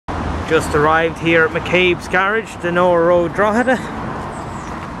Just arrived here at McCabe's garage, Denora Road, Drogheda.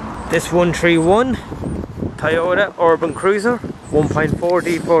 This 131 Toyota Urban Cruiser 1.4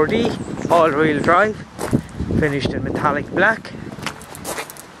 D4D all-wheel drive, finished in metallic black.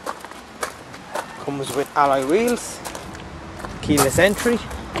 Comes with alloy wheels, keyless entry,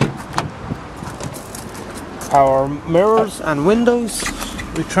 power mirrors and windows,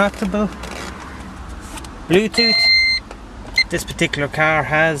 retractable, Bluetooth. This particular car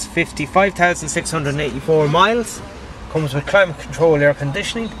has 55,684 miles, comes with climate control air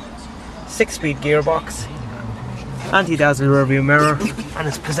conditioning, 6-speed gearbox, anti-dazzle rear view mirror, and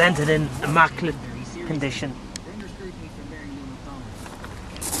is presented in immaculate condition.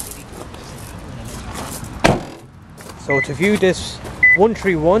 So to view this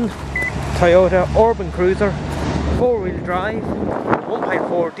 131 Toyota Urban Cruiser 4-wheel drive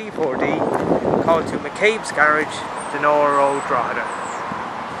 1.4 D4D, call to McCabe's garage, Denora Road, Drogheda.